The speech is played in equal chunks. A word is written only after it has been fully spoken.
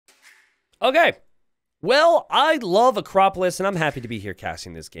Okay. Well, I love Acropolis, and I'm happy to be here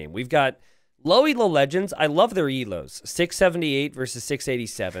casting this game. We've got low Elo Legends. I love their Elos. 678 versus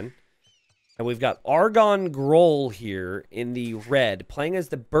 687. And we've got Argon Groll here in the red, playing as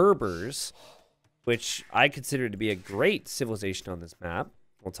the Berbers, which I consider to be a great civilization on this map.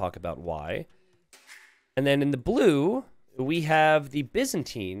 We'll talk about why. And then in the blue, we have the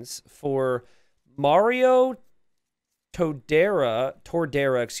Byzantines for Mario Tordera,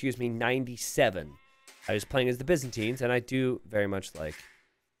 97. I was playing as the Byzantines, and I do very much like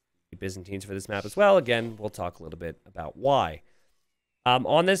the Byzantines for this map as well. Again, we'll talk a little bit about why.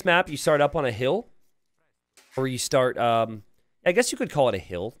 On this map, you start up on a hill, or you start, I guess you could call it a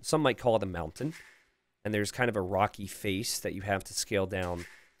hill. Some might call it a mountain. And there's kind of a rocky face that you have to scale down to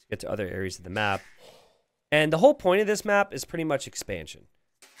get to other areas of the map. And the whole point of this map is pretty much expansion.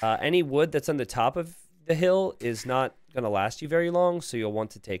 Any wood that's on the top of the hill is not going to last you very long, so you'll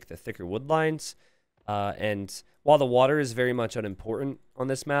want to take the thicker wood lines. And while the water is very much unimportant on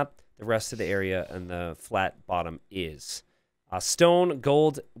this map, the rest of the area and the flat bottom is. Stone,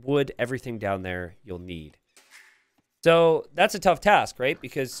 gold, wood, everything down there you'll need. So that's a tough task, right?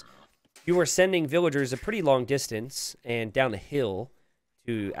 Because you are sending villagers a pretty long distance and down a hill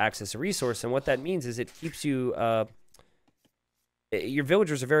to access a resource. And what that means is it keeps you... your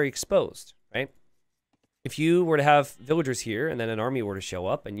villagers are very exposed, right? If you were to have villagers here and then an army were to show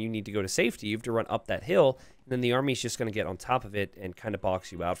up and you need to go to safety, you have to run up that hill, and then the army's just going to get on top of it and kind of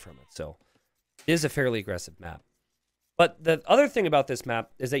box you out from it. So it is a fairly aggressive map. But the other thing about this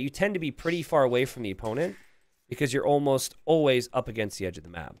map is that you tend to be pretty far away from the opponent because you're almost always up against the edge of the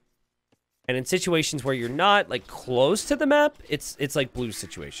map. And in situations where you're not like close to the map, it's like Blue's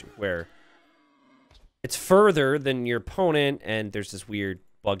situation where it's further than your opponent and there's this weird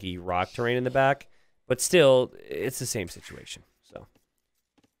buggy rock terrain in the back, but still it's the same situation. So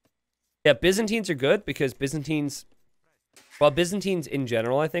yeah, Byzantines are good because Byzantines in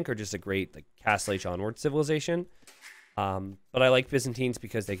general I think are just a great like Castle Age onward civilization. But I like Byzantines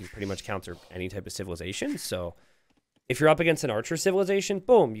because they can pretty much counter any type of civilization. So if you're up against an archer civilization,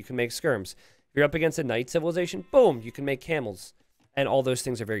 boom, you can make skirms. If you're up against a knight civilization, boom, you can make camels. And all those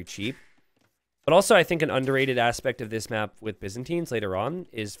things are very cheap. But also, I think an underrated aspect of this map with Byzantines later on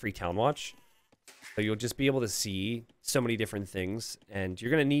is free town watch. So you'll just be able to see so many different things. And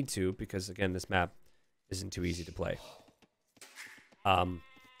you're going to need to because, again, this map isn't too easy to play.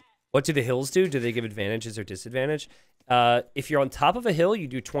 What do the hills do? Do they give advantages or disadvantage? If you're on top of a hill, you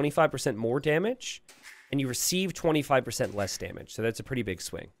do 25% more damage. And you receive 25% less damage. So that's a pretty big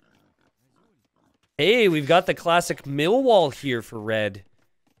swing. Hey, we've got the classic mill wall here for red.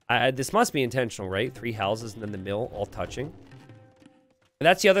 This must be intentional, right? 3 houses and then the mill all touching. And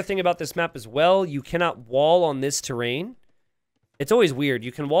that's the other thing about this map as well. You cannot wall on this terrain. It's always weird.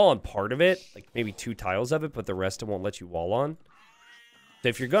 You can wall on part of it, like maybe 2 tiles of it, but the rest it won't let you wall on. So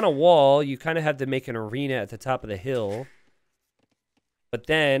if you're going to wall, you kind of have to make an arena at the top of the hill. But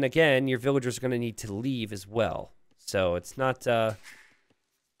then, again, your villagers are going to need to leave as well. So it's not...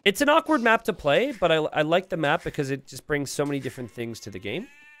 it's an awkward map to play, but I like the map because it just brings so many different things to the game.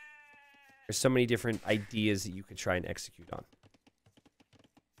 There's so many different ideas that you could try and execute on.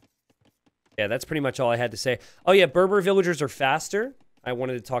 Yeah, that's pretty much all I had to say. Oh, yeah, Berber villagers are faster. I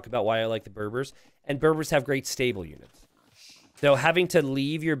wanted to talk about why I like the Berbers. And Berbers have great stable units. So having to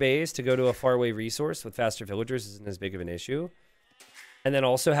leave your base to go to a faraway resource with faster villagers isn't as big of an issue. And then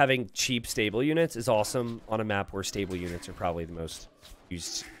also having cheap stable units is awesome on a map where stable units are probably the most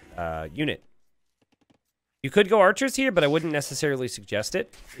used unit. You could go archers here, but I wouldn't necessarily suggest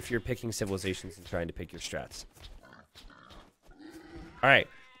it if you're picking civilizations and trying to pick your strats. All right.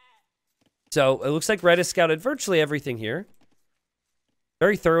 So it looks like red has scouted virtually everything here.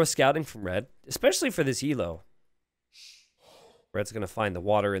 Very thorough scouting from red, especially for this Elo. Red's going to find the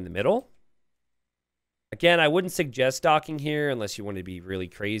water in the middle. Again, I wouldn't suggest docking here unless you want to be really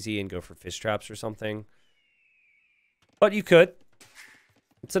crazy and go for fish traps or something. But you could.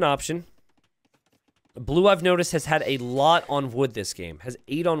 It's an option. Blue, I've noticed, has had a lot on wood this game. Has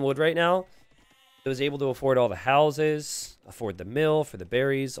 8 on wood right now. It was able to afford all the houses, afford the mill for the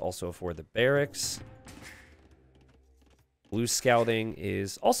berries, also afford the barracks. Blue scouting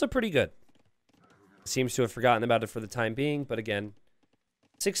is also pretty good. Seems to have forgotten about it for the time being, but again,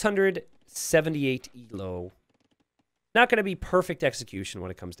 678 Elo. Not going to be perfect execution when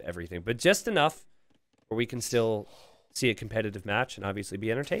it comes to everything, but just enough where we can still see a competitive match and obviously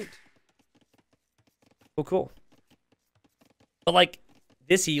be entertained. Cool. But like,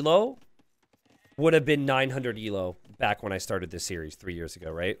 this Elo would have been 900 Elo back when I started this series 3 years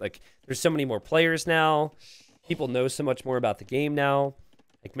ago, right? Like, there's so many more players now. People know so much more about the game now.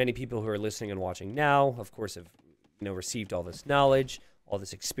 Like many people who are listening and watching now, of course, have received all this knowledge, all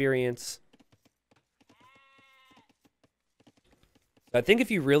this experience. I think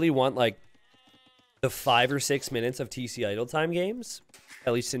if you really want like the 5 or 6 minutes of TC idle time games,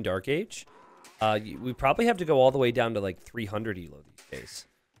 at least in Dark Age, we probably have to go all the way down to like 300 elo these days.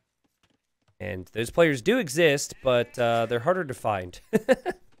 And those players do exist, but they're harder to find.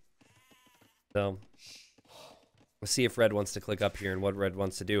 So let's see if Red wants to click up here and what Red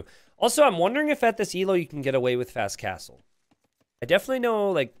wants to do. Also, I'm wondering if at this elo you can get away with Fast Castle. I definitely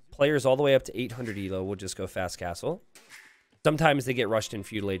know like players all the way up to 800 elo will just go Fast Castle. Sometimes they get rushed in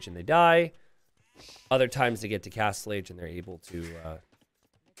Feudal Age and they die. Other times they get to Castle Age and they're able to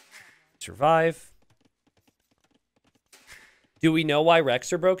survive. Do we know why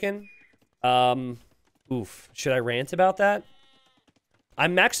Rex are broken? Should I rant about that?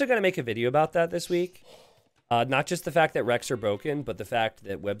 I'm actually going to make a video about that this week. Not just the fact that Rex are broken, but the fact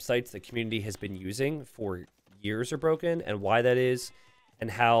that websites the community has been using for years are broken, and why that is, and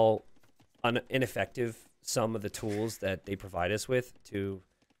how ineffective some of the tools that they provide us with to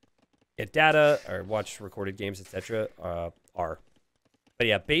get data or watch recorded games, etc. are. But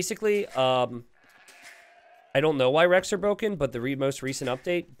yeah, basically, I don't know why Rex are broken, but the most recent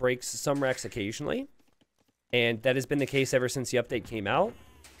update breaks some Rex occasionally. And that has been the case ever since the update came out.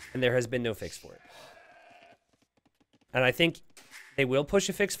 And there has been no fix for it. And I think they will push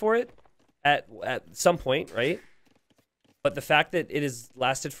a fix for it at some point, right? But the fact that it has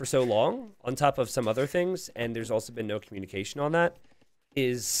lasted for so long, on top of some other things, and there's also been no communication on that,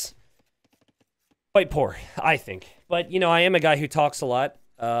 is quite poor, I think. But, I am a guy who talks a lot,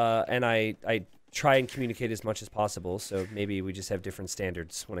 and I try and communicate as much as possible, so maybe we just have different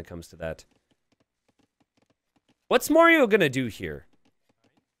standards when it comes to that. What's Mario gonna do here?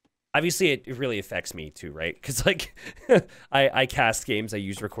 Obviously, it really affects me too, right? Because, like, I cast games, I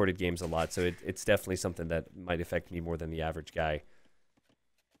use recorded games a lot, so it's definitely something that might affect me more than the average guy.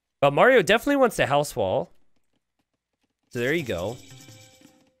 But Mario definitely wants to house wall. So there you go.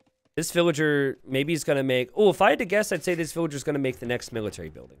 This villager maybe is going to make... Oh, if I had to guess, I'd say this villager is going to make the next military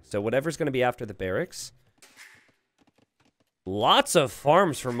building. So whatever's going to be after the barracks. Lots of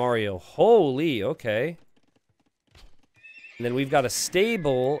farms for Mario. Holy, okay. And then we've got a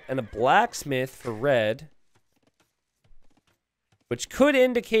stable and a blacksmith for Red, which could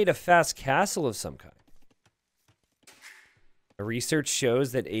indicate a fast castle of some kind. The research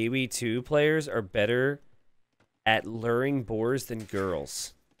shows that AoE2 players are better at luring boars than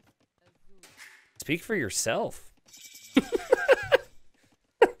girls. Speak for yourself.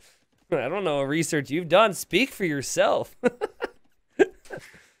 I don't know what research you've done. Speak for yourself.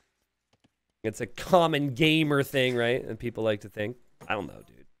 It's a common gamer thing, right? And people like to think. I don't know,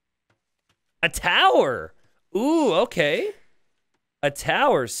 dude. A tower. Ooh, okay. A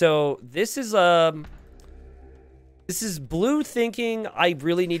tower. So this is blue thinking I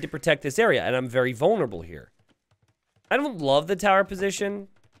really need to protect this area, and I'm very vulnerable here. I don't love the tower position.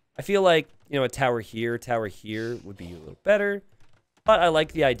 I feel like, a tower here would be a little better. But I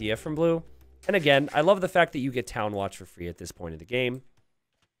like the idea from blue. And again, I love the fact that you get Town Watch for free at this point in the game.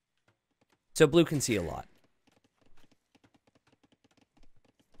 So blue can see a lot.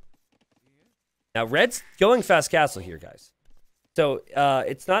 Now, red's going fast castle here, guys. So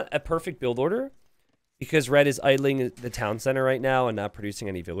it's not a perfect build order because red is idling the town center right now and not producing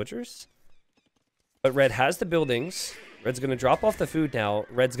any villagers. But red has the buildings. Red's going to drop off the food now.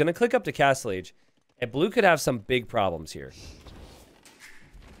 Red's going to click up to Castle Age. And blue could have some big problems here.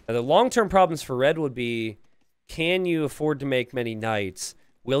 Now, the long-term problems for red would be, can you afford to make many knights?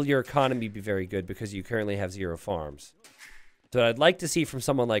 Will your economy be very good because you currently have 0 farms? So what I'd like to see from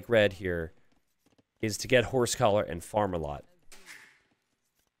someone like red here is to get horse collar and farm a lot.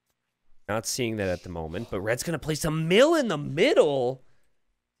 Not seeing that at the moment, but red's going to place a mill in the middle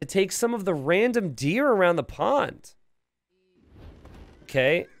to take some of the random deer around the pond.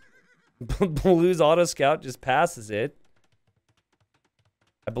 Okay. Blue's auto scout just passes it.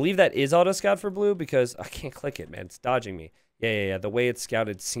 I believe that is auto scout for blue because I can't click it, man. It's dodging me. Yeah. The way it's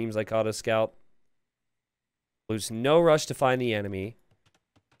scouted seems like auto scout. Blue's no rush to find the enemy.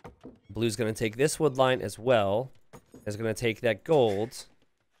 Blue's going to take this wood line as well. Is going to take that gold.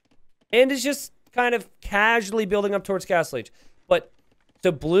 And is just kind of casually building up towards Castle Age. But,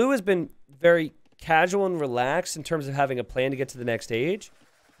 so blue has been very casual and relaxed in terms of having a plan to get to the next stage.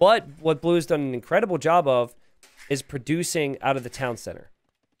 But what blue has done an incredible job of is producing out of the town center.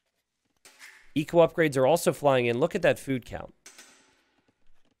 Eco upgrades are also flying in. Look at that food count.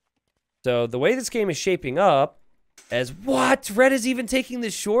 So the way this game is shaping up as what? Red is even taking the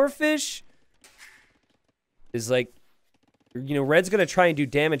shorefish? Is like You know, red's going to try and do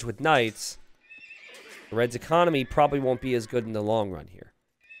damage with knights. Red's economy probably won't be as good in the long run here.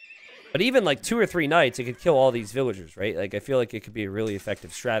 But even like 2 or 3 knights, it could kill all these villagers, right? Like, I feel like it could be a really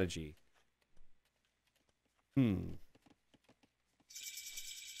effective strategy.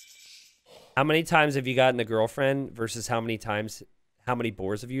 How many times have you gotten a girlfriend versus how many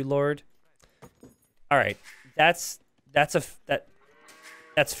boars have you lured? All right, that's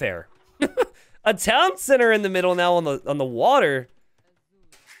fair. A town center in the middle now on the water.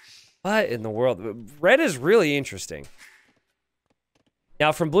 What in the world? Red is really interesting.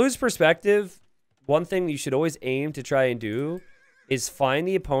 Now, from blue's perspective, one thing you should always aim to try and do is find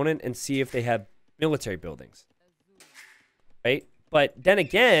the opponent and see if they have military buildings. Right? But then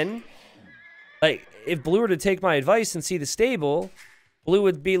again, like, if blue were to take my advice and see the stable, blue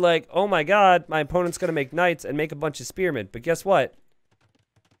would be like, oh my god, my opponent's going to make knights and make a bunch of spearmen. But guess what?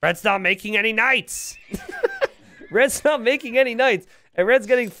 Red's not making any knights. Red's not making any knights. And red's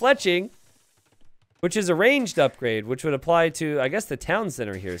getting fletching, which is a ranged upgrade, which would apply to, I guess, the town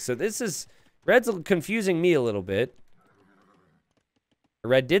center here. So this is... red's confusing me a little bit.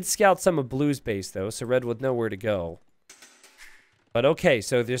 Red did scout some of blue's base, though, so red would know where to go. But okay,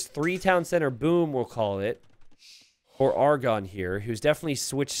 so there's 3 town center boom, we'll call it, for Argon here, who's definitely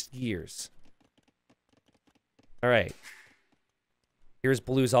switched gears. All right. Here's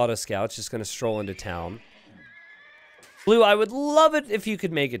blue's auto scout, just going to stroll into town. Blue, I would love it if you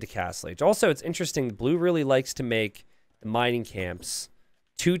could make it to Castle Age. Also, it's interesting, blue really likes to make the mining camps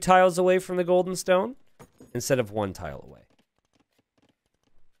 2 tiles away from the golden stone instead of 1 tile away.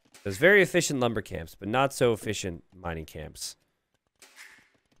 There's very efficient lumber camps, but not so efficient mining camps.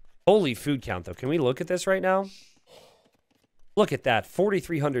 Holy food count, though. Can we look at this right now? Look at that.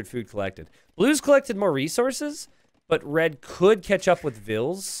 4,300 food collected. Blue's collected more resources, but red could catch up with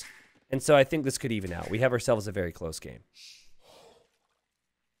Vills. And so I think this could even out. We have ourselves a very close game.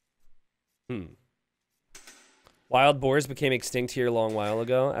 Wild boars became extinct here a long while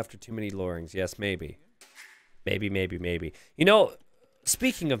ago after too many lurings. Yes, maybe. Maybe. You know,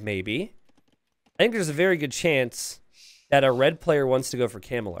 speaking of maybe, I think there's a very good chance that a red player wants to go for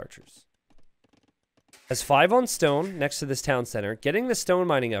camel archers. Has 5 on stone next to this town center, getting the stone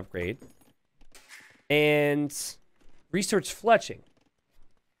mining upgrade, and research fletching,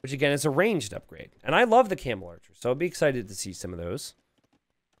 which again is a ranged upgrade. And I love the camel archers, so I'll be excited to see some of those.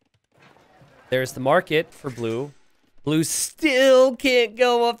 There's the market for blue. Blue still can't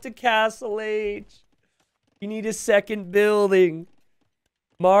go up to Castle Age. You need a second building.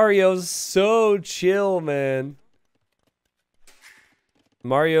 Mario's so chill, man.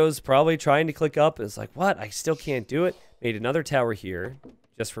 Mario's probably trying to click up. It's like, what? I still can't do it. Made another tower here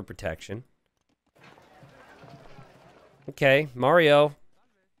just for protection. Okay, Mario.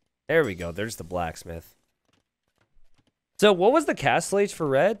 There we go. There's the blacksmith. So what was the Castle Age for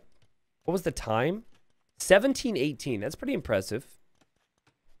red? What was the time? 17:18. That's pretty impressive.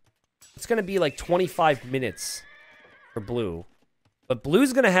 It's going to be like 25 minutes for blue. But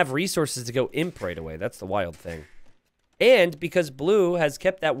blue's going to have resources to go imp right away. That's the wild thing. And because blue has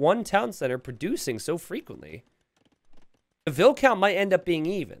kept that one town center producing so frequently, the Vil count might end up being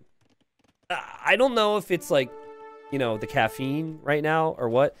even. I don't know if it's like, you know, the caffeine right now or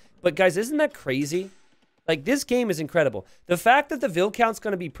what. But guys, isn't that crazy? Like, this game is incredible. The fact that the Vil count's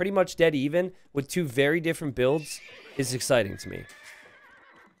going to be pretty much dead even with 2 very different builds is exciting to me.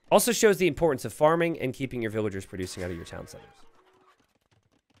 Also shows the importance of farming and keeping your villagers producing out of your town centers.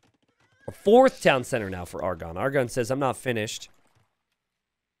 A 4th town center now for Argon. Argon says, I'm not finished.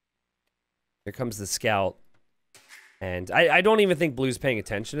 Here comes the scout. And I don't even think blue's paying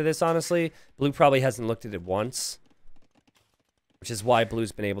attention to this, honestly. Blue probably hasn't looked at it once. Which is why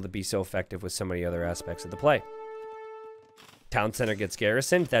blue's been able to be so effective with so many other aspects of the play. Town center gets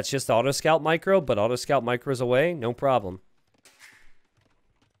garrisoned. That's just auto scout micro, but auto scout micro's away. No problem.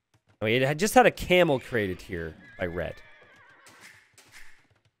 Oh, it had just had a camel created here by red.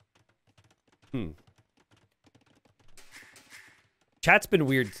 Chat's been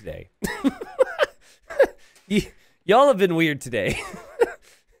weird today. Y'all have been weird today.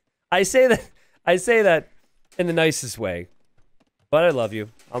 I say that in the nicest way. But I love you.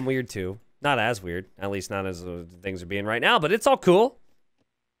 I'm weird too. Not as weird. At least not as things are being right now, but it's all cool.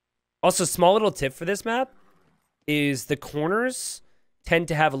 Also, small little tip for this map is the corners tend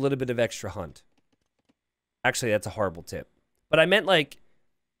to have a little bit of extra hunt. Actually, that's a horrible tip. But I meant like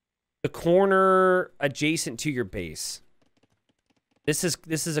the corner adjacent to your base. This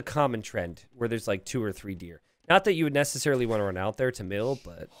is a common trend where there's like 2 or 3 deer. Not that you would necessarily want to run out there to mill,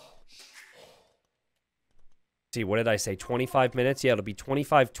 but... See, what did I say? 25 minutes? Yeah, it'll be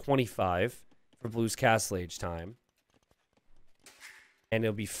 25:25 for Blue's Castle Age time. And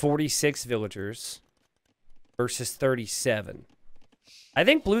it'll be 46 villagers versus 37. I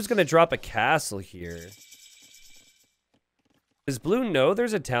think blue's going to drop a castle here. Does blue know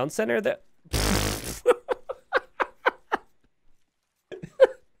there's a town center that...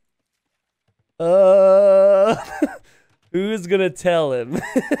 Who's going to tell him?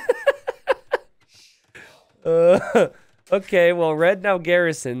 Okay, well, red now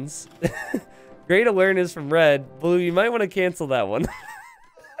garrisons. Great awareness from red. Blue, you might want to cancel that one.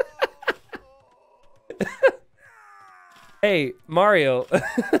 Hey, Mario.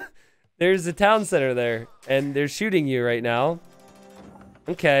 There's a town center there, and they're shooting you right now.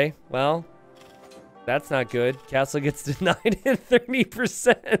 Okay, well, that's not good. Castle gets denied at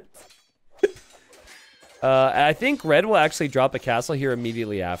 30%. I think red will actually drop a castle here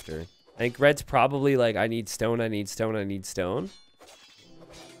immediately after. I think red's probably like, I need stone, I need stone, I need stone.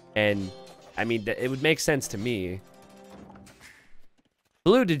 And, I mean, it would make sense to me.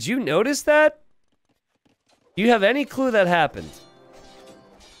 Blue, did you notice that? Do you have any clue that happened?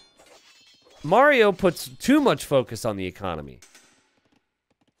 Mario puts too much focus on the economy.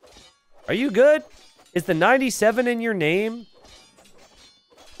 Are you good? Is the 97 in your name?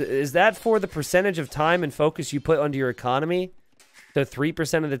 Is that for the percentage of time and focus you put onto your economy? So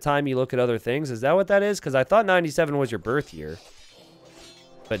 3% of the time you look at other things? Is that what that is? Because I thought 97 was your birth year.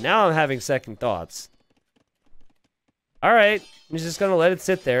 But now I'm having second thoughts. All right. I'm just going to let it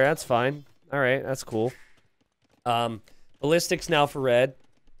sit there. That's fine. All right. That's cool. Ballistics now for red.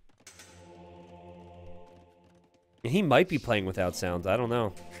 He might be playing without sounds. I don't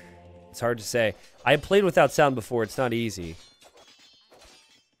know. It's hard to say. I played without sound before. It's not easy.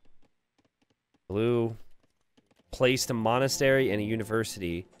 Blue placed a monastery and a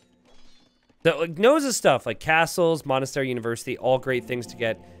university. So, like, knows of stuff like castles, monastery, university, all great things to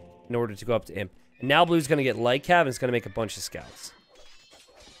get in order to go up to imp. And now blue's going to get light cav and it's going to make a bunch of scouts.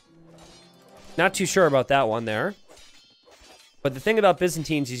 Not too sure about that one there. But the thing about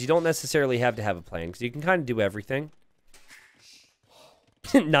Byzantines is you don't necessarily have to have a plan because you can kind of do everything.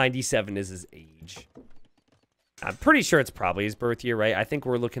 97 is his age. I'm pretty sure it's probably his birth year, right? I think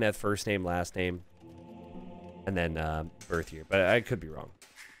we're looking at first name, last name, and then birth year. But I could be wrong.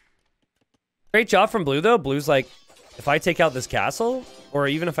 Great job from Blue, though. Blue's like, if I take out this castle, or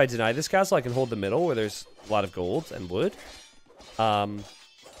even if I deny this castle, I can hold the middle where there's a lot of gold and wood.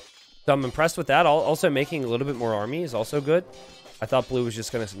 So I'm impressed with that. Also making a little bit more army is also good. I thought blue was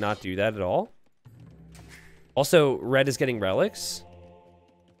just going to not do that at all. Also, red is getting relics.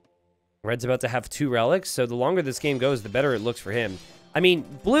 Red's about to have 2 relics, so the longer this game goes, the better it looks for him. I mean,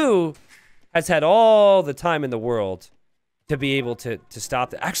 blue has had all the time in the world to be able to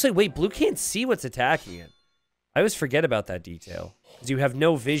stop that. Actually, wait, blue can't see what's attacking it. I always forget about that detail. Because you have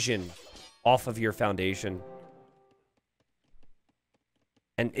no vision off of your foundation.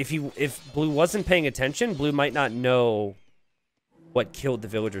 And if blue wasn't paying attention, blue might not know what killed the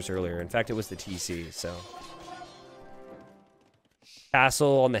villagers earlier. In fact, it was the TC, so...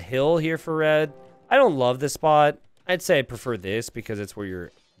 Castle on the hill here for red. I don't love this spot. I'd say I prefer this because it's where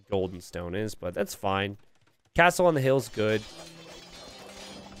your golden stone is, but that's fine. Castle on the hill's good.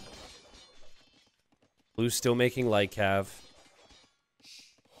 Blue's still making light cav.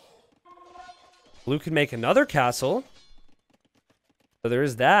 Blue can make another castle. So there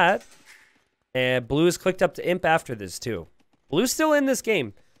is that. And blue is clicked up to imp after this too. Blue's still in this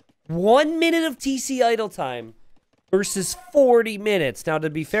game. 1 minute of TC idle time versus 40 minutes. Now, to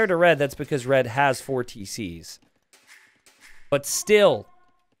be fair to red, that's because red has 4 TCs. But still,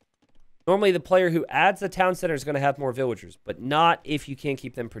 normally the player who adds the town center is going to have more villagers, but not if you can't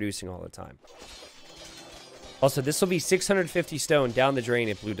keep them producing all the time. Also, this will be 650 stone down the drain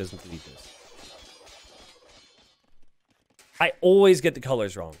if blue doesn't delete this. I always get the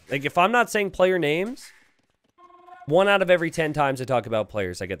colors wrong. Like, if I'm not saying player names, 1 out of every 10 times I talk about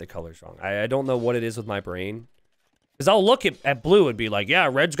players, I get the colors wrong. I don't know what it is with my brain. Because I'll look at blue and be like, yeah,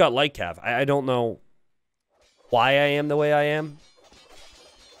 red's got light cav. I don't know why I am the way I am.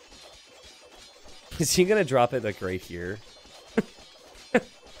 Is he going to drop it like right here?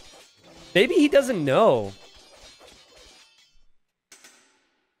 Maybe he doesn't know.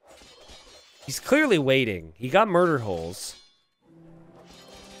 He's clearly waiting. He got murder holes.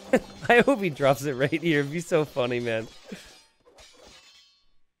 I hope he drops it right here. It'd be so funny, man.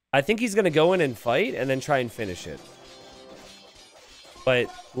 I think he's going to go in and fight and then try and finish it.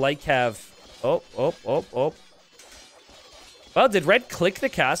 But light cav... Oh. Well, did red click the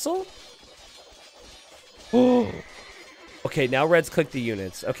castle? Oh. Okay, now red's clicked the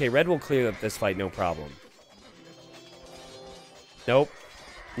units. Okay, red will clear up this fight, no problem. Nope.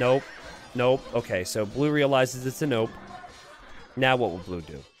 Okay, so blue realizes it's a nope. Now what will blue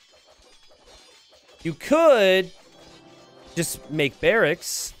do? You could just make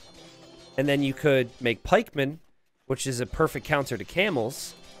barracks, and then you could make pikemen, which is a perfect counter to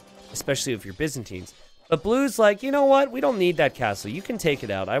camels, especially if you're Byzantines. But blue's like, you know what? We don't need that castle. You can take it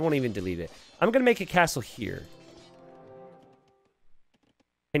out. I won't even delete it. I'm going to make a castle here.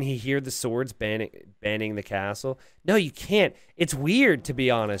 Can he hear the swords banning the castle? No, you can't. It's weird, to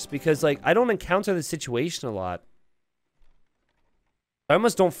be honest, because, like, I don't encounter the situation a lot. I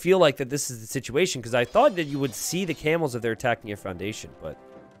almost don't feel like that this is the situation, because I thought that you would see the camels if they're attacking your foundation, but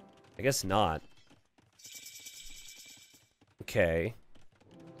I guess not. Okay.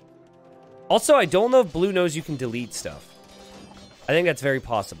 Also, I don't know if blue knows you can delete stuff. I think that's very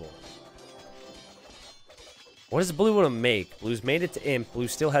possible. What does blue want to make? Blue's made it to imp. Blue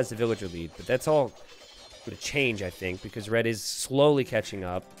still has the villager lead, but that's all going to change, I think, because red is slowly catching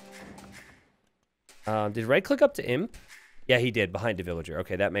up. Did red click up to imp? Yeah, he did, behind the villager.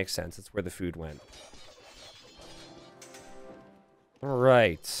 Okay, that makes sense. That's where the food went. All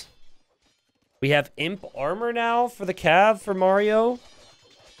right. We have imp armor now for the cav for Mario.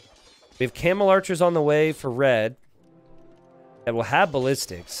 We have camel archers on the way for red that will have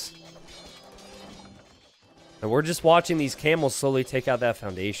ballistics. And we're just watching these camels slowly take out that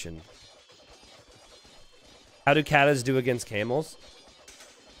foundation. How do katas do against camels?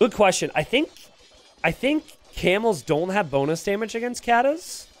 Good question. I think camels don't have bonus damage against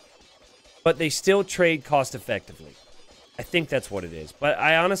katas, but they still trade cost effectively. I think that's what it is. But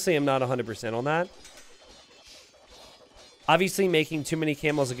I honestly am not 100% on that. Obviously, making too many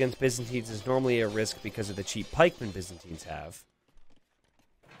camels against Byzantines is normally a risk because of the cheap pikemen Byzantines have.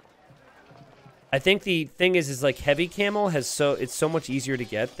 I think the thing is like heavy camel it's so much easier to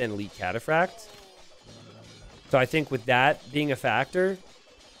get than elite Cataphract. So I think with that being a factor,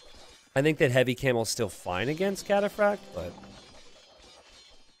 I think that heavy camel is still fine against Cataphract, but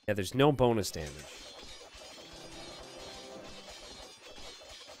yeah, there's no bonus damage.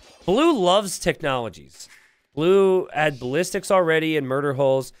 Blue loves technologies. Blue had ballistics already and murder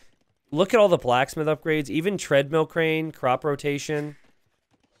holes. Look at all the blacksmith upgrades, even treadmill crane, crop rotation.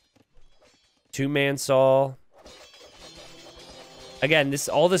 Two-man saw. Again,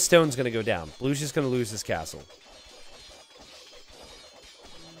 all this stone's going to go down. Blue's just going to lose this castle.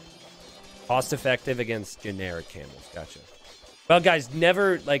 Cost-effective against generic camels. Gotcha. Well, guys,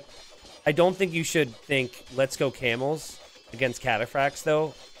 never, like, I don't think you should think, let's go camels against Cataphracts,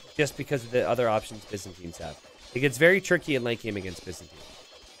 though, just because of the other options Byzantines have. It gets very tricky in late game against Byzantines.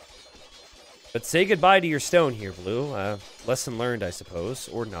 But say goodbye to your stone here, Blue. Lesson learned, I suppose,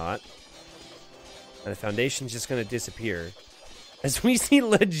 or not. And the foundation's just going to disappear. As we see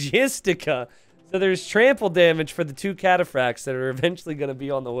Logistica. So there's trample damage for the two Cataphracts that are eventually going to be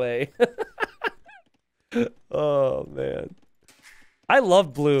on the way. Oh, man. I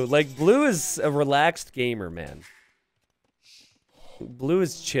love Blue. Like, Blue is a relaxed gamer, man. Blue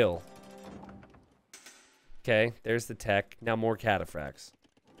is chill. Okay, there's the tech. Now more Cataphracts.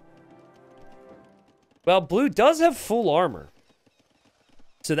 Well, Blue does have full armor.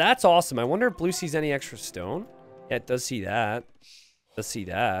 So that's awesome. I wonder if Blue sees any extra stone. Yeah, it does see that. Does see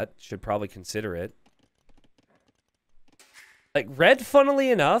that. Should probably consider it. Like, red,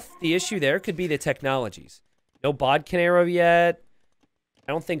 funnily enough, the issue there could be the technologies. No bodkin arrow yet.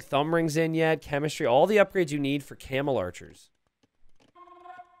 I don't think thumb ring's in yet. Chemistry. All the upgrades you need for camel archers.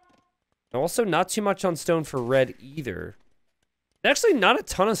 Also, not too much on stone for red either. Actually, not a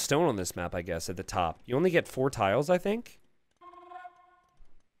ton of stone on this map, I guess, at the top. You only get 4 tiles, I think.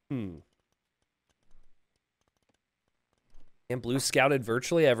 And Blue scouted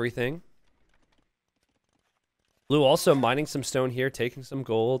virtually everything. Blue also mining some stone here, taking some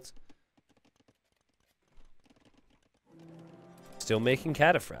gold. Still making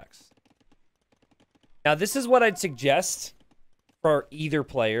Cataphracts. Now, this is what I'd suggest for either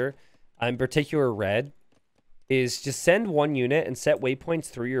player, in particular red, is just send 1 unit and set waypoints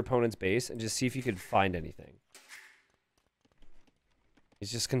through your opponent's base and just see if you could find anything.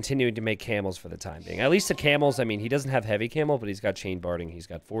 He's just continuing to make camels for the time being. At least the camels, I mean, he doesn't have heavy camel, but he's got chain barding, he's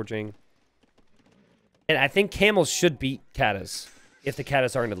got forging. And I think camels should beat katas if the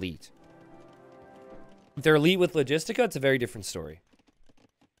katas aren't elite. If they're elite with Logistica, it's a very different story.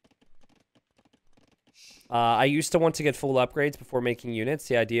 I used to want to get full upgrades before making units.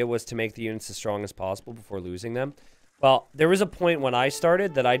 The idea was to make the units as strong as possible before losing them. Well, there was a point when I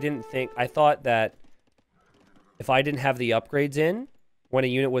started that I thought that if I didn't have the upgrades in, when a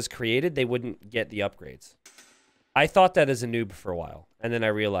unit was created, they wouldn't get the upgrades. I thought that as a noob for a while. And then I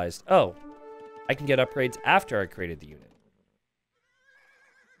realized, oh, I can get upgrades after I created the unit.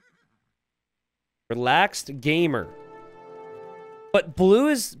 Relaxed gamer. But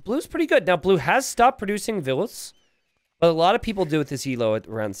blue's pretty good. Now, blue has stopped producing villas, but a lot of people do with this elo at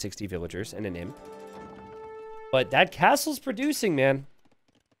around 60 villagers and an imp. But that castle's producing, man.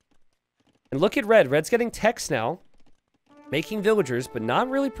 And look at red. Red's getting techs now, making villagers, but not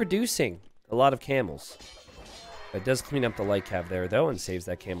really producing a lot of camels. It does clean up the light cav there, though, and saves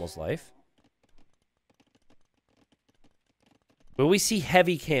that camel's life. Will we see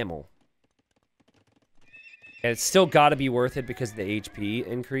heavy camel? And it's still got to be worth it because of the HP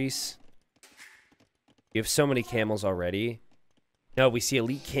increase. You have so many camels already. No, we see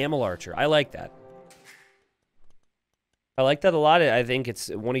elite camel archer. I like that. I like that a lot. I think it's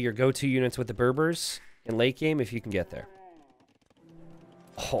one of your go-to units with the Berbers in late game if you can get there.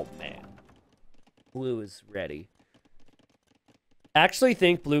 Oh, man. Blue is ready. I actually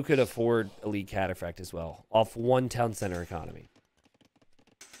think blue could afford elite Cataphract as well off one town center economy.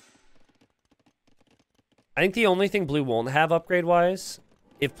 I think the only thing blue won't have upgrade-wise,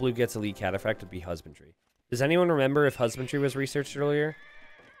 if blue gets elite Cataphract, would be husbandry. Does anyone remember if husbandry was researched earlier?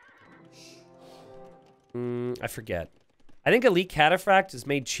 I forget. I think elite Cataphract is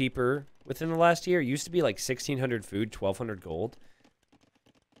made cheaper within the last year. It used to be like 1,600 food, 1,200 gold.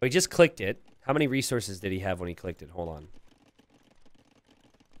 But he just clicked it. How many resources did he have when he clicked it? Hold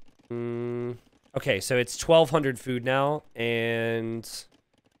on. Okay, so it's 1,200 food now, and...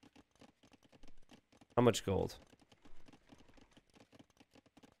 How much gold?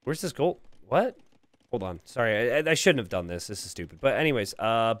 Where's this gold? What? Hold on. Sorry, I shouldn't have done this. This is stupid. But anyways,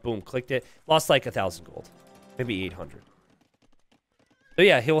 boom, clicked it. Lost like 1,000 gold. Maybe 800. So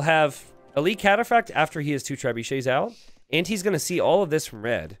yeah, he'll have elite Cataphract after he has 2 trebuchets out. And he's going to see all of this from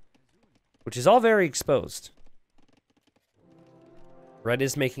red, which is all very exposed. Red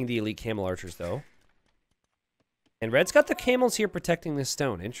is making the elite camel archers, though. And red's got the camels here protecting this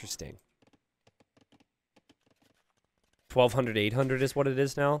stone. Interesting. 1,200, 800 is what it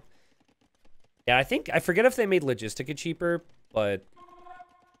is now. Yeah, I forget if they made Logistica cheaper, but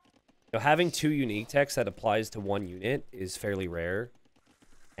you know, having 2 unique techs that applies to 1 unit is fairly rare.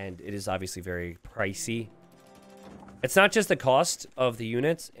 And it is obviously very pricey. It's not just the cost of the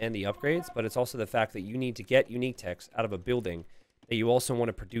units and the upgrades, but it's also the fact that you need to get unique techs out of a building that you also want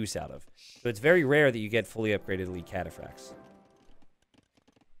to produce out of. So it's very rare that you get fully upgraded elite Cataphracts.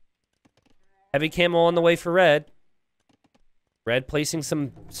 Heavy camo on the way for red. Red placing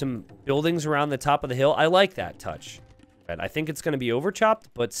some buildings around the top of the hill. I like that touch. Red, I think it's going to be overchopped,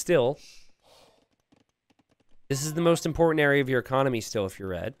 but still. This is the most important area of your economy still if you're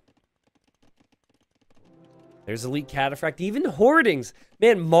red. There's elite Cataphract. Even hoardings.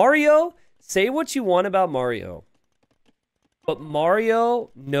 Man, Mario, say what you want about Mario. But Mario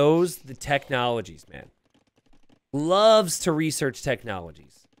knows the technologies, man. Loves to research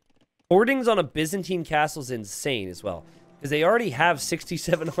technologies. Hoardings on a Byzantine castle is insane as well. Because they already have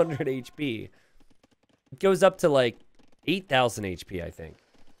 6,700 HP. It goes up to like 8,000 HP, I think.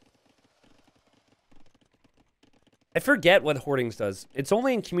 I forget what hoardings does. It's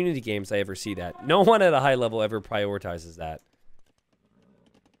only in community games I ever see that. No one at a high level ever prioritizes that.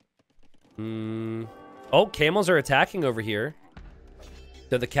 Oh, camels are attacking over here.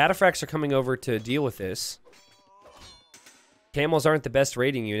 So the Cataphracts are coming over to deal with this. Camels aren't the best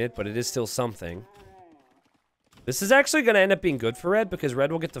raiding unit, but it is still something. This is actually going to end up being good for red, because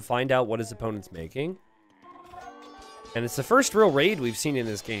red will get to find out what his opponent's making. And it's the first real raid we've seen in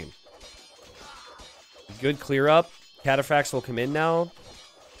this game. Good clear up. Cataphracts will come in now.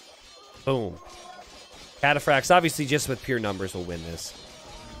 Boom. Cataphracts, obviously just with pure numbers, will win this.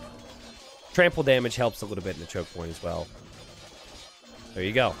 Trample damage helps a little bit in the choke point as well. There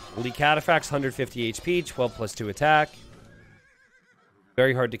you go. Elite Cataphracts, 150 HP, 12 plus 2 attack.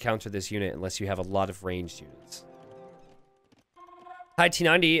 Very hard to counter this unit unless you have a lot of ranged units. Hi,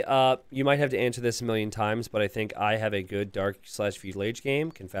 T90. You might have to answer this a million times, but I think I have a good Dark/Feudal Age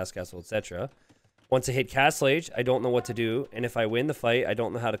game, can fast castle, etc. Once I hit Castle Age, I don't know what to do, and if I win the fight, I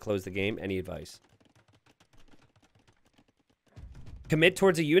don't know how to close the game. Any advice? Commit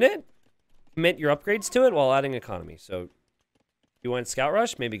towards a unit? Commit your upgrades to it while adding economy. So, you want Scout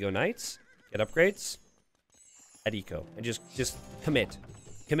Rush? Maybe go Knights. Get upgrades. Add Eco. And just commit.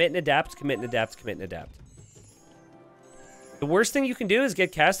 Commit and adapt, commit and adapt, commit and adapt. The worst thing you can do is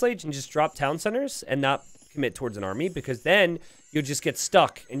get Castle Age and just drop town centers and not commit towards an army, because then you'll just get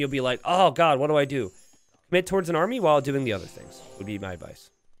stuck and you'll be like, oh god, what do I do? Commit towards an army while doing the other things would be my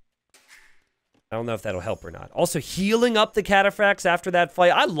advice. I don't know if that'll help or not. Also, healing up the Cataphracts after that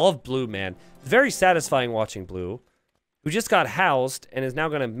fight. I love blue, man. It's very satisfying watching blue, who just got housed and is now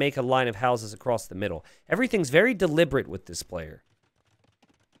going to make a line of houses across the middle. Everything's very deliberate with this player.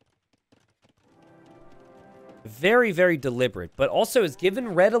 Very, very deliberate, but also has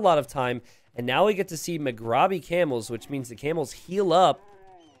given red a lot of time, and now we get to see Magrabi camels, which means the camels heal up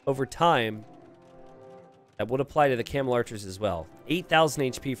over time. That would apply to the camel archers as well.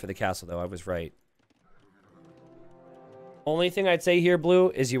 8,000 HP for the castle, though. I was right. Only thing I'd say here, Blue,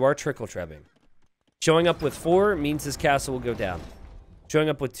 is you are trickle-trebbing. Showing up with 4 means this castle will go down. Showing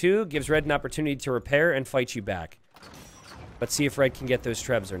up with 2 gives red an opportunity to repair and fight you back. Let's see if red can get those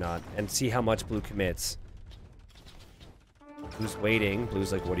trebs or not, and see how much blue commits. Blue's waiting.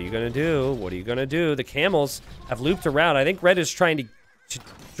 Blue's like, what are you going to do? What are you going to do? The camels have looped around. I think red is trying to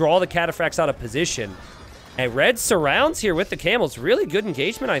draw the Cataphracts out of position. And red surrounds here with the camels. Really good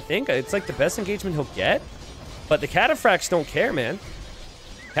engagement, I think. It's like the best engagement he'll get. But the Cataphracts don't care, man.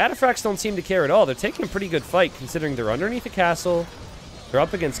 Cataphracts don't seem to care at all. They're taking a pretty good fight, considering they're underneath the castle. They're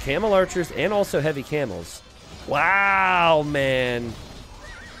up against camel archers and also heavy camels. Wow, man.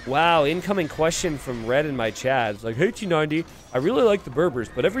 Wow, incoming question from Red in my chat. It's like, hey, T90, I really like the Berbers,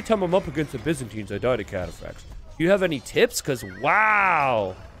 but every time I'm up against the Byzantines, I die to Cataphracts. Do you have any tips? Because,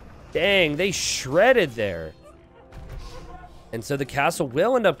 wow. Dang, they shredded there. And so the castle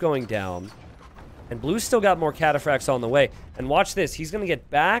will end up going down. And Blue's still got more Cataphracts on the way. And watch this. He's going to get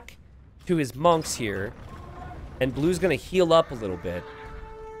back to his monks here. And Blue's going to heal up a little bit.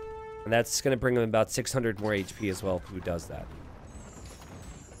 And that's going to bring him about 600 more HP as well if Blue does that.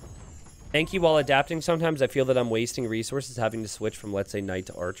 Thank you while adapting. Sometimes I feel that I'm wasting resources having to switch from, let's say, Knight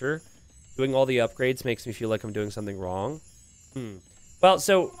to Archer. Doing all the upgrades makes me feel like I'm doing something wrong. Well,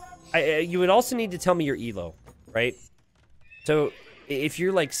 so you would also need to tell me your elo, right? So if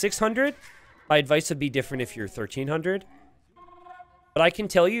you're like 600, my advice would be different if you're 1300. But I can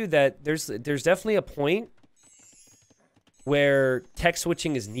tell you that there's definitely a point where tech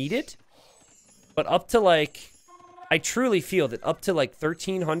switching is needed. But up to like, I truly feel that up to like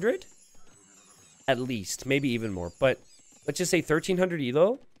 1300, at least, maybe even more. But let's just say 1300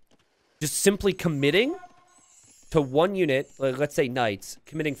 elo, just simply committing to one unit, let's say Knights,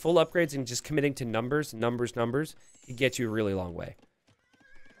 committing full upgrades and just committing to numbers, can get you a really long way.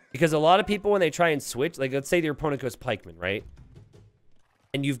 Because a lot of people, when they try and switch, like let's say your opponent goes pikeman, right?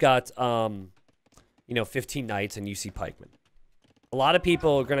 And you've got, you know, 15 Knights and you see pikeman. A lot of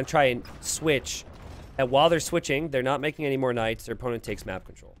people are going to try and switch, and while they're switching, they're not making any more Knights, their opponent takes map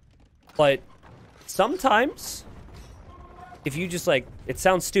control. But sometimes, if you just like, it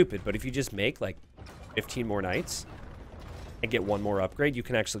sounds stupid, but if you just make like 15 more Knights and get one more upgrade, you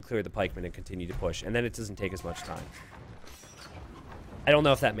can actually clear the pikemen and continue to push, and then it doesn't take as much time. I don't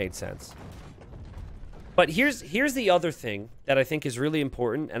know if that made sense. But here's the other thing that I think is really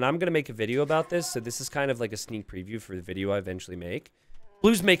important, and I'm going to make a video about this, so this is kind of like a sneak preview for the video I eventually make.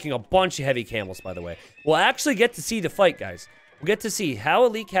 Blue's making a bunch of heavy camels, by the way. We'll actually get to see the fight, guys. We'll get to see how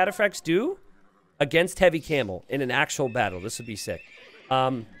elite Cataphracts do against heavy camel in an actual battle. This would be sick.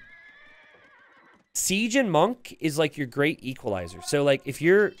 Siege and Monk is like your great equalizer. So like if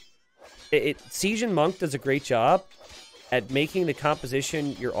you're... Siege and Monk does a great job at making the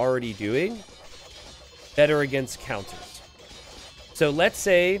composition you're already doing better against counters. So let's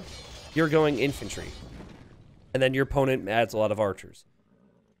say you're going infantry, and then your opponent adds a lot of archers.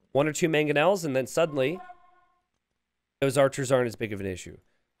 1 or 2 mangonels, and then suddenly those archers aren't as big of an issue.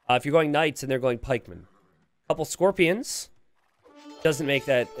 If you're going knights and they're going pikemen, a couple scorpions doesn't make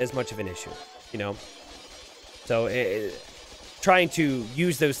that as much of an issue, you know? So trying to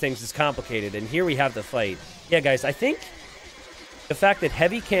use those things is complicated, and here we have the fight. Yeah, guys, I think the fact that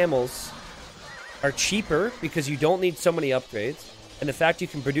heavy camels are cheaper because you don't need so many upgrades, and the fact you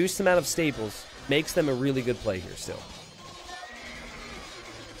can produce them out of stables makes them a really good play here still.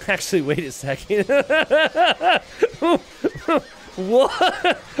 Actually, wait a second.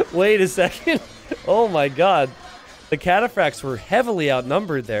 What? Wait a second. Oh my god. The Cataphracts were heavily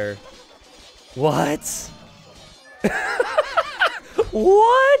outnumbered there. What?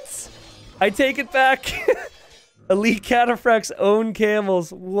 What? I take it back. Elite Cataphracts own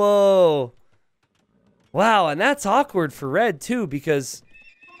camels. Whoa. Wow, and that's awkward for Red, too, because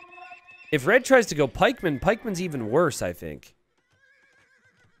if Red tries to go pikeman, pikeman's even worse, I think.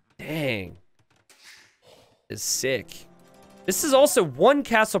 Dang. Is sick. This is also one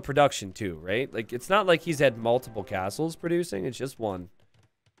castle production, too, right? Like, it's not like he's had multiple castles producing. It's just one.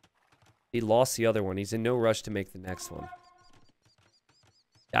 He lost the other one. He's in no rush to make the next one.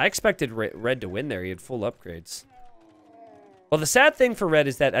 I expected Red to win there. He had full upgrades. Well, the sad thing for Red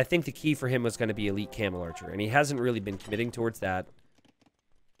is that I think the key for him was going to be Elite Camel Archer, and he hasn't really been committing towards that.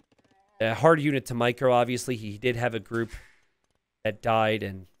 A hard unit to micro, obviously. He did have a group that died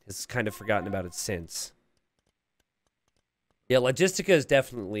and has kind of forgotten about it since. Yeah, Logistica is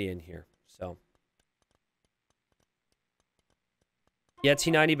definitely in here, so. Yeah,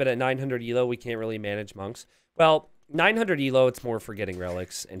 T90, but at 900 elo, we can't really manage monks. Well, 900 elo, it's more for getting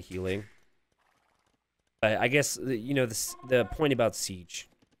relics and healing. But I guess, you know, the point about siege.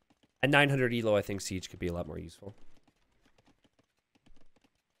 At 900 elo, I think siege could be a lot more useful.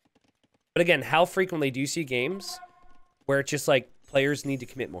 But again, how frequently do you see games where it's just like players need to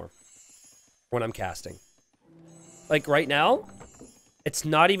commit more when I'm casting? Like right now, it's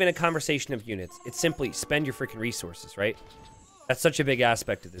not even a conversation of units. It's simply spend your freaking resources, right? That's such a big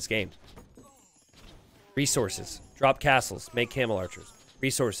aspect of this game. Resources. Drop castles. Make camel archers.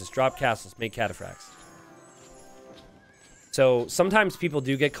 Resources. Drop castles. Make cataphracts. So sometimes people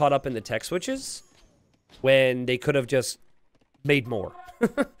do get caught up in the tech switches when they could have just made more.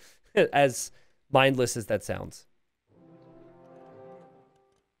 As mindless as that sounds.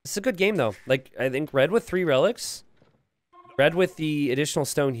 It's a good game, though. Like, I think red with 3 relics. Red with the additional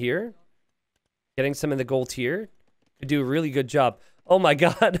stone here. Getting some in the gold tier. Could do a really good job. Oh my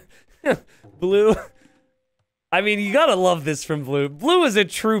god. Blue. I mean, you gotta love this from Blue. Blue is a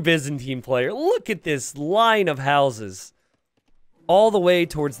true Byzantine player. Look at this line of houses. All the way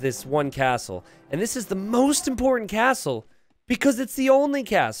towards this one castle. And this is the most important castle because it's the only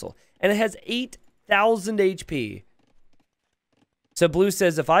castle. And it has 8,000 HP. So Blue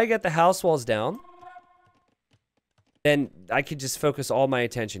says, if I get the house walls down, then I could just focus all my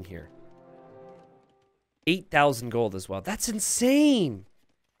attention here. 8,000 gold as well. That's insane.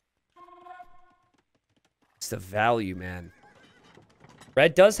 It's the value, man.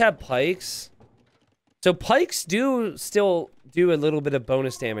 Red does have pikes. So pikes do still do a little bit of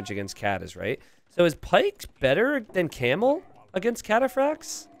bonus damage against Catas, right? So is pike better than camel against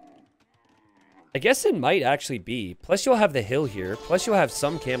Cataphracts? I guess it might actually be. Plus you'll have the hill here. Plus you'll have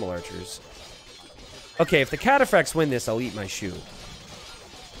some camel archers. Okay, if the Cataphracts win this, I'll eat my shoe.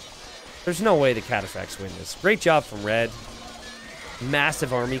 There's no way the Cataphracts win this. Great job from Red.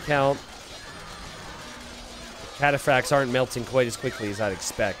 Massive army count. Cataphracts aren't melting quite as quickly as I'd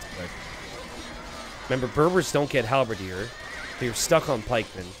expect, but remember, Berbers don't get halberdier. So you're stuck on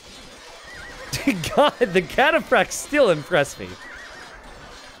pikemen. God, the Cataphracts still impress me.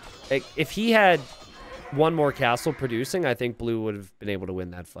 Like, if he had one more castle producing, I think Blue would have been able to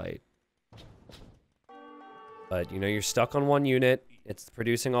win that fight. But, you know, you're stuck on one unit. It's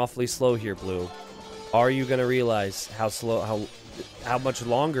producing awfully slow here, Blue. Are you going to realize how slow, how much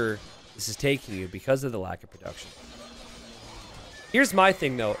longer this is taking you because of the lack of production? Here's my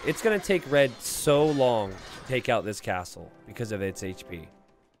thing, though. It's going to take Red so long to take out this castle because of its HP.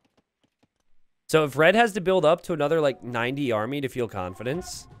 So if Red has to build up to another, like, 90 army to feel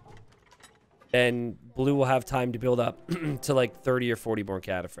confidence, then Blue will have time to build up to, like, 30 or 40 more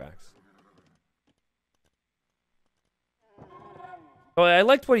Cataphracts. Oh, I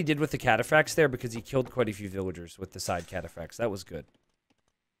liked what he did with the Cataphracts there because he killed quite a few villagers with the side Cataphracts. That was good.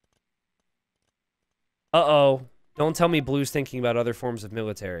 Uh-oh. Don't tell me Blue's thinking about other forms of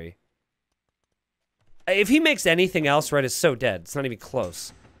military. If he makes anything else, Red is so dead. It's not even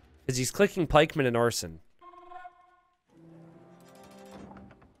close. Because he's clicking pikemen and arson.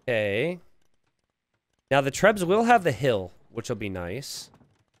 Okay. Now the Trebs will have the hill, which will be nice.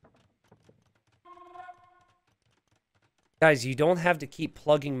 Guys, you don't have to keep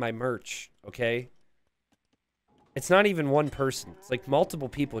plugging my merch, okay? It's not even one person. It's like multiple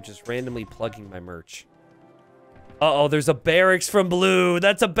people just randomly plugging my merch. Uh-oh, there's a barracks from Blue.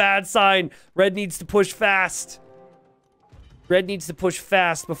 That's a bad sign. Red needs to push fast. Red needs to push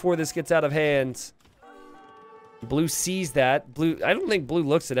fast before this gets out of hand. Blue sees that. Blue, I don't think Blue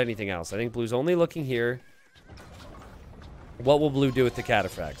looks at anything else. I think Blue's only looking here. What will Blue do with the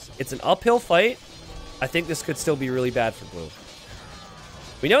Cataphracts? It's an uphill fight. I think this could still be really bad for Blue.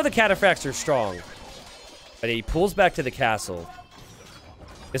 We know the Cataphracts are strong. But he pulls back to the castle.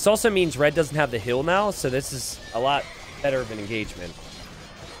 This also means Red doesn't have the hill now, so this is a lot better of an engagement.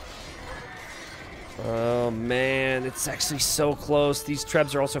 Oh, man. It's actually so close. These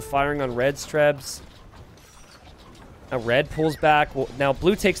Trebs are also firing on Red's Trebs. Now Red pulls back. Well, now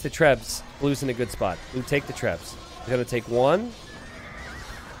Blue takes the Trebs. Blue's in a good spot. Blue take the Trebs. He's going to take 1.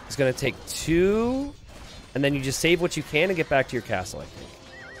 He's going to take 2. And then you just save what you can and get back to your castle, I think.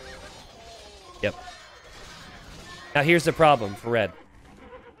 Yep. Now here's the problem for Red.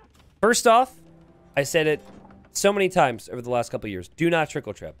 First off, I said it so many times over the last couple of years. Do not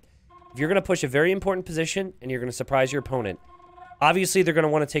trickle trap. If you're going to push a very important position and you're going to surprise your opponent, obviously they're going to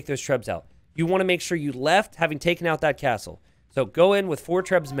want to take those Trebs out. You want to make sure you left having taken out that castle. So go in with 4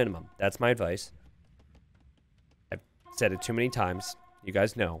 Trebs minimum. That's my advice. I've said it too many times. You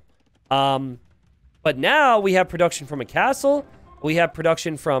guys know. But now we have production from a castle. We have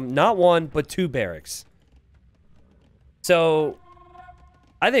production from not 1, but 2 barracks. So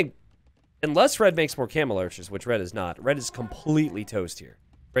I think, unless red makes more camel archers, which red is not, red is completely toast here.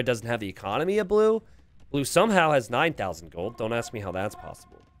 Red doesn't have the economy of blue. Blue somehow has 9,000 gold. Don't ask me how that's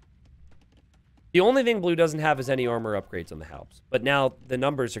possible. The only thing blue doesn't have is any armor upgrades on the Halbs. But now the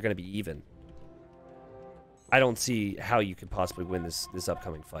numbers are going to be even. I don't see how you could possibly win this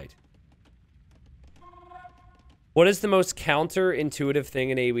upcoming fight. What is the most counterintuitive thing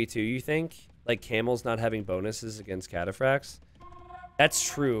in AoE2, you think? Like camels not having bonuses against Cataphracts? That's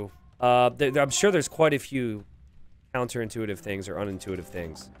true. I'm sure there's quite a few counterintuitive things or unintuitive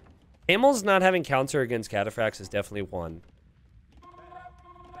things. Camels not having counter against Cataphracts is definitely one.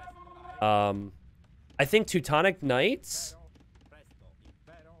 I think Teutonic Knights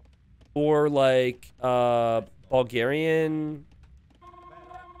or like Bulgarian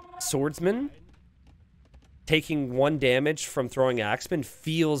swordsmen taking 1 damage from throwing axemen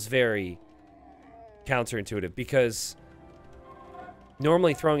feels very counterintuitive, because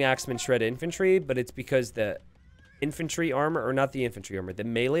normally throwing axemen shred infantry, but it's because the infantry armor, or not the infantry armor, the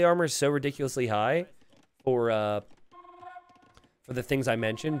melee armor is so ridiculously high for the things I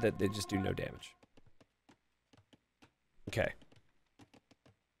mentioned that they just do no damage. Okay.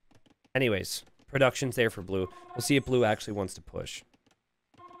 Anyways, production's there for blue. We'll see if blue actually wants to push.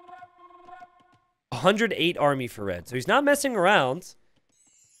 108 army for red, so he's not messing around.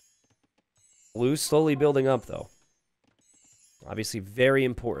 Blue's slowly building up, though. Obviously, very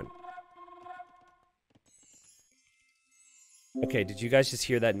important. Okay, did you guys just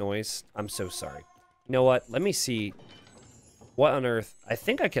hear that noise? I'm so sorry. You know what? Let me see. What on earth? I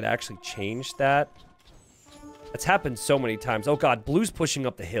think I could actually change that. That's happened so many times. Oh god, blue's pushing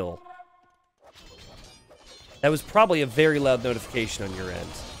up the hill. That was probably a very loud notification on your end.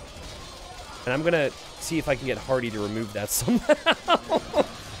 And I'm gonna see if I can get Hardy to remove that somehow.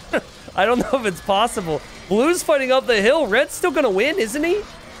 I don't know if it's possible. Blue's fighting up the hill. Red's still gonna win, isn't he?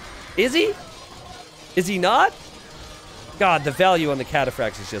 Is he? Is he not? God, the value on the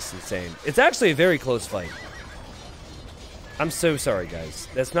Cataphracts is just insane. It's actually a very close fight. I'm so sorry, guys.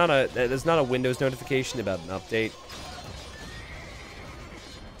 That's not a Windows notification about an update.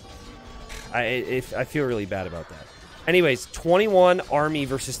 I feel really bad about that. Anyways, 21 army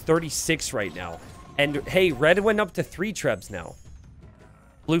versus 36 right now. And hey, red went up to 3 trebs now.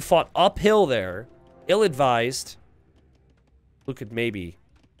 Blue fought uphill there. Ill-advised. Blue could maybe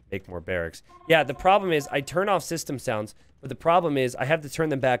make more barracks. Yeah, the problem is I turn off system sounds, but the problem is I have to turn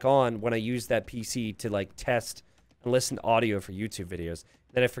them back on when I use that PC to like test and listen to audio for YouTube videos.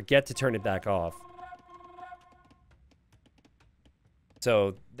 Then I forget to turn it back off.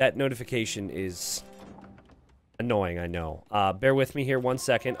 So that notification is annoying, I know. Bear with me here 1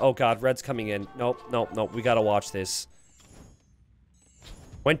 second. Oh god, red's coming in. Nope, nope, nope. We gotta watch this.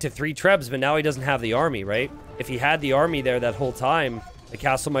 Went to 3 trebs, but now he doesn't have the army, right? If he had the army there that whole time, the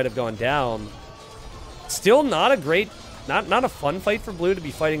castle might have gone down. Still not a great, not a fun fight for blue to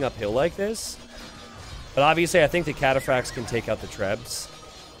be fighting uphill like this. But obviously, I think the Cataphracts can take out the trebs.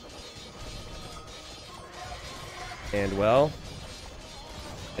 And well,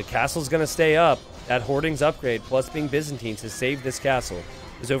 the castle's gonna stay up. That Hoarding's upgrade, plus being Byzantines, has saved this castle.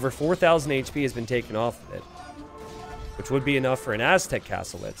 There's over 4,000 HP has been taken off of it. Which would be enough for an Aztec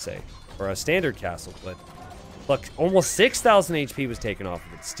castle, let's say. Or a standard castle, but... Look, almost 6,000 HP was taken off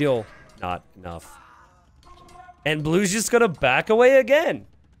of it. Still not enough. And blue's just gonna back away again.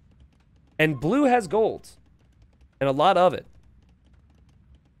 And blue has gold. And a lot of it.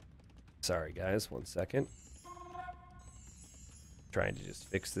 Sorry, guys. 1 second. Trying to just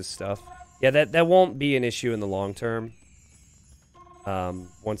fix this stuff. Yeah, that won't be an issue in the long term.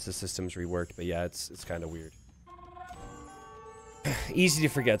 Once the system's reworked. But yeah, it's kind of weird. Easy to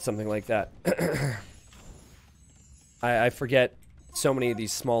forget something like that. I forget so many of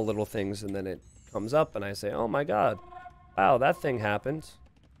these small little things, and then it comes up, and I say, oh my god. Wow, that thing happened.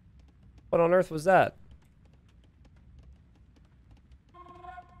 What on earth was that?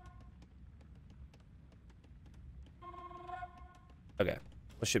 Okay,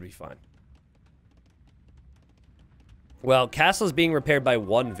 this should be fine. Well, castle's being repaired by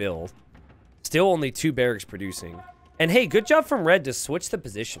 1 Vil. Still only 2 barracks producing. And hey, good job from red to switch the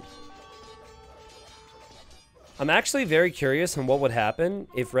position. I'm actually very curious on what would happen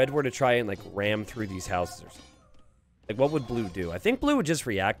if red were to try and like ram through these houses or something. Like, what would blue do? I think blue would just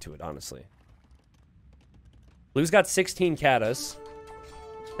react to it, honestly. Blue's got 16 catas.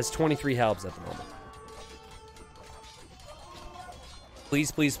 Has 23 halbs at the moment.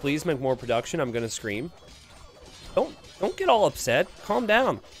 Please, please, please make more production. I'm gonna scream. Don't get all upset. Calm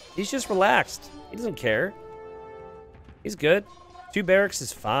down. He's just relaxed. He doesn't care. He's good. 2 barracks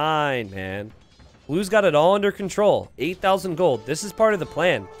is fine, man. Blue's got it all under control. 8,000 gold. This is part of the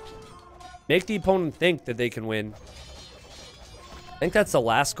plan. Make the opponent think that they can win. I think that's the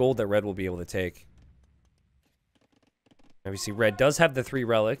last gold that red will be able to take. Obviously, red does have the 3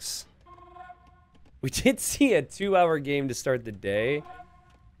 relics. We did see a 2-hour game to start the day.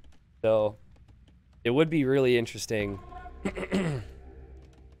 So, it would be really interesting.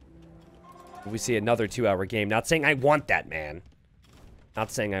 We see another 2-hour game. Not saying I want that, man. Not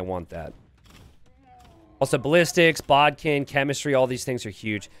saying I want that. Also, ballistics, bodkin, chemistry, all these things are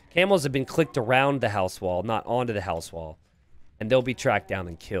huge. Camels have been clicked around the house wall, not onto the house wall. And they'll be tracked down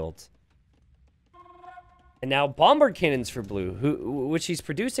and killed. And now bombard cannons for blue, which he's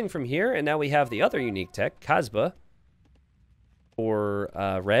producing from here. And now we have the other unique tech, Kasbah, for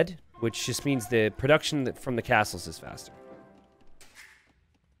red, which just means the production from the castles is faster.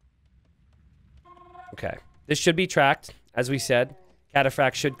 Okay, this should be tracked, as we said.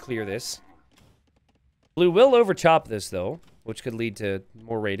 Cataphracts should clear this. Blue will overchop this, though, which could lead to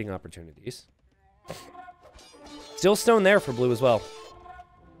more raiding opportunities. Still stone there for blue as well.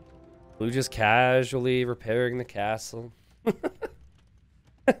 Blue just casually repairing the castle.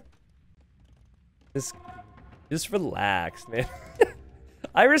 Just relax, man.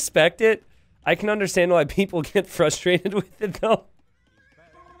 I respect it. I can understand why people get frustrated with it, though.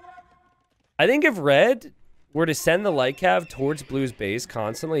 I think if red were to send the light cav towards blue's base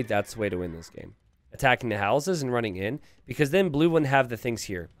constantly, that's the way to win this game. Attacking the houses and running in, because then blue wouldn't have the things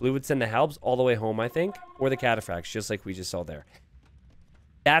here. Blue would send the halbs all the way home, I think, or the cataphracts, just like we just saw there.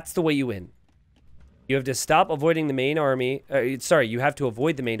 That's the way you win. You have to stop avoiding the main army. Sorry, you have to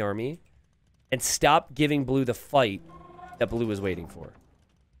avoid the main army and stop giving blue the fight that blue was waiting for.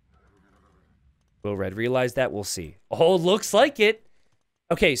 Will red realize that? We'll see. Oh, looks like it.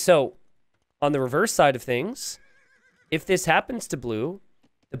 Okay, so on the reverse side of things, if this happens to blue,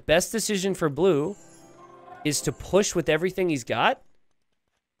 the best decision for blue is to push with everything he's got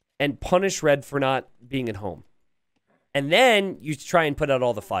and punish red for not being at home. And then you try and put out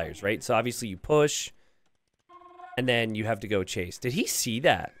all the fires, right? So obviously you push, and then you have to go chase. Did he see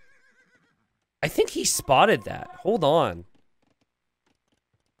that? I think he spotted that. Hold on.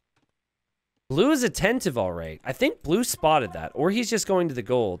 Blue is attentive, all right. I think blue spotted that, or he's just going to the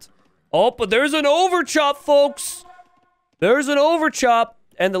gold. Oh, but there's an overchop, folks. There's an overchop.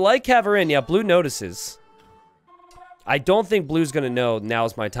 And the light cav are in. Yeah, blue notices. I don't think blue's going to know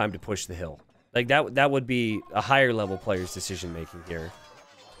now's my time to push the hill. Like, that would be a higher level player's decision making here.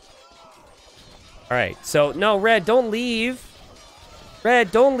 All right. So, no, red, don't leave.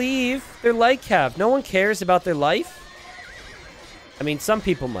 Red, don't leave. They're light cav. No one cares about their life. I mean, some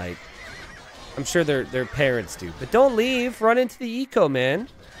people might. I'm sure their parents do. But don't leave. Run into the eco, man.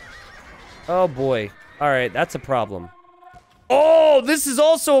 Oh, boy. All right, that's a problem. Oh, this is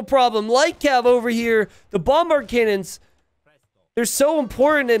also a problem. Light cav over here. The bombard cannons. They're so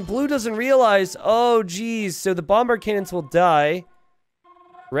important and blue doesn't realize. Oh, geez. So the bombard cannons will die.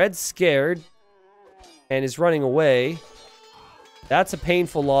 Red's scared. And is running away. That's a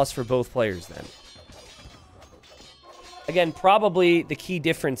painful loss for both players then. Again, probably the key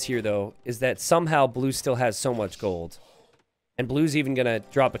difference here, though, is that somehow blue still has so much gold. And blue's even going to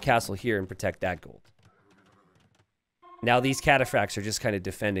drop a castle here and protect that gold. Now these cataphracts are just kind of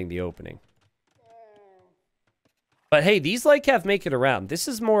defending the opening. But hey, these light cav make it around. This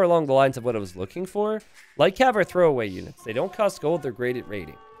is more along the lines of what I was looking for. Light cav are throwaway units. They don't cost gold. They're great at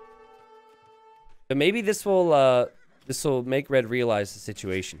raiding. So maybe this will make red realize the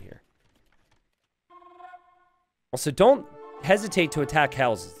situation here. Also, don't hesitate to attack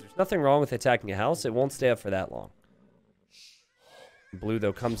houses. There's nothing wrong with attacking a house. It won't stay up for that long. Blue,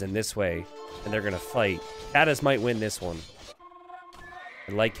 though, comes in this way, and they're going to fight. Catas might win this one.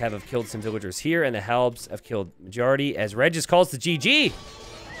 The light cav have killed some villagers here, and the halbs have killed majority, as red just calls the GG.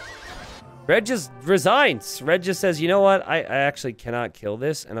 Red just resigns. Red just says, you know what? I actually cannot kill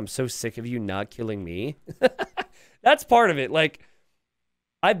this, and I'm so sick of you not killing me. That's part of it. Like,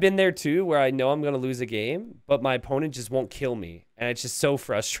 I've been there, too, where I know I'm going to lose a game, but my opponent just won't kill me, and it's just so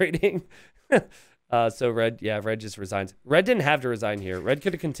frustrating. So red just resigns. Red didn't have to resign here. Red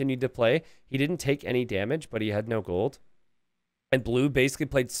could have continued to play. He didn't take any damage, but he had no gold. And blue basically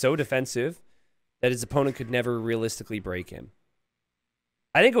played so defensive that his opponent could never realistically break him.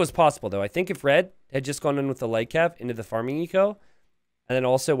 I think it was possible, though. I think if red had just gone in with the light cav into the farming eco, and then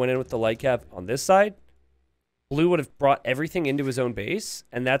also went in with the light cav on this side, blue would have brought everything into his own base,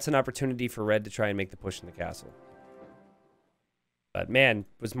 and that's an opportunity for red to try and make the push in the castle. But man,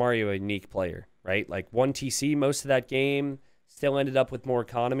 was Mario a unique player, right? Like 1 TC most of that game, still ended up with more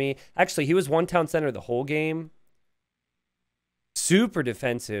economy. Actually, he was 1 town center the whole game. Super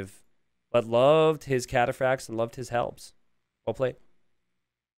defensive. but loved his Cataphracts and loved his helps. Well played.